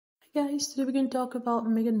Guys, today we're going to talk about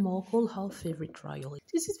Meghan Markle, her favorite royal.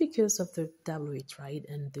 This is because of the tabloids, right,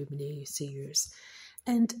 and the naysayers.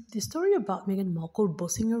 And the story about Meghan Markle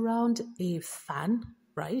bossing around a fan,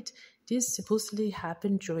 right? This supposedly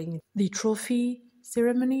happened during the trophy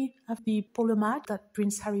ceremony of the polo match that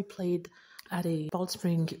Prince Harry played at a Bald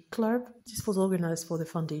Spring club. This was organized for the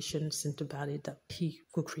foundation Center Ballet that he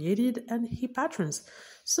co-created and he patrons.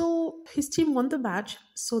 So his team won the match,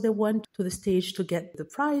 so they went to the stage to get the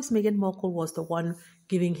prize. Meghan Markle was the one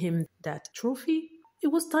giving him that trophy. It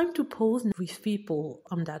was time to pose with people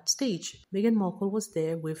on that stage. Meghan Markle was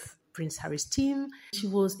there with Prince Harry's team. She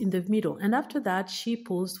was in the middle. And after that, she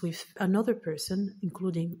posed with another person,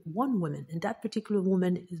 including one woman. And that particular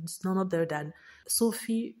woman is none other than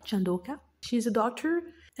Sophie Chandoka. She's a doctor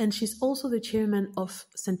and she's also the chairman of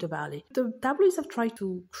Center Ballet. The tabloids have tried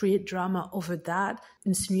to create drama over that,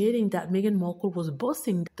 insinuating that Meghan Markle was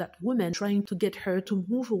bossing that woman, trying to get her to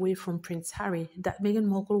move away from Prince Harry, that Meghan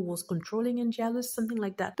Markle was controlling and jealous, something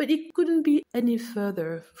like that. But it couldn't be any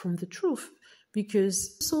further from the truth,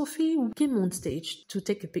 because Sophie came on stage to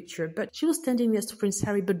take a picture, but she was standing next to Prince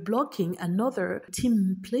Harry but blocking another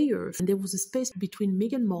team player. And there was a space between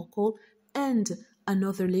Meghan Markle and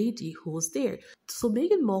another lady who was there. So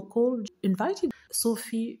Meghan Markle invited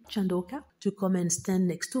Sophie Chandoka to come and stand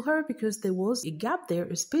next to her because there was a gap there,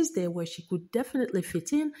 a space there where she could definitely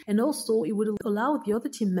fit in. And also it would allow the other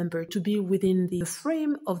team member to be within the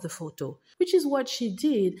frame of the photo, which is what she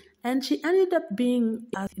did. And she ended up being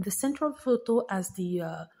at the center of the photo as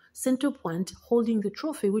the center point holding the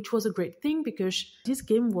trophy, which was a great thing because this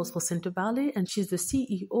game was for Center Ballet and she's the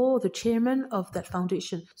CEO, the chairman of that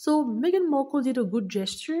foundation. So Meghan Markle did a good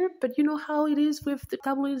gesture, but you know how it is with the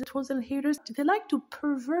tabloids, trolls and haters. They like to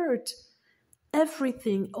pervert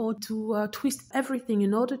everything or to twist everything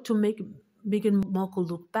in order to make Meghan Markle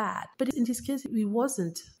look bad. But in this case, it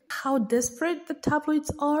wasn't. How desperate the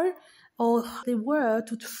tabloids are, or they were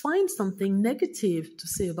to find something negative to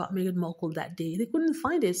say about Meghan Markle that day. They couldn't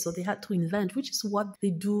find it, so they had to invent, which is what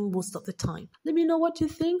they do most of the time. Let me know what you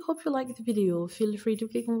think. Hope you like the video. Feel free to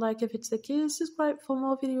click on like if it's the case. Subscribe for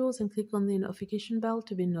more videos and click on the notification bell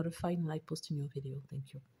to be notified when I post a new video.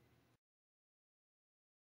 Thank you.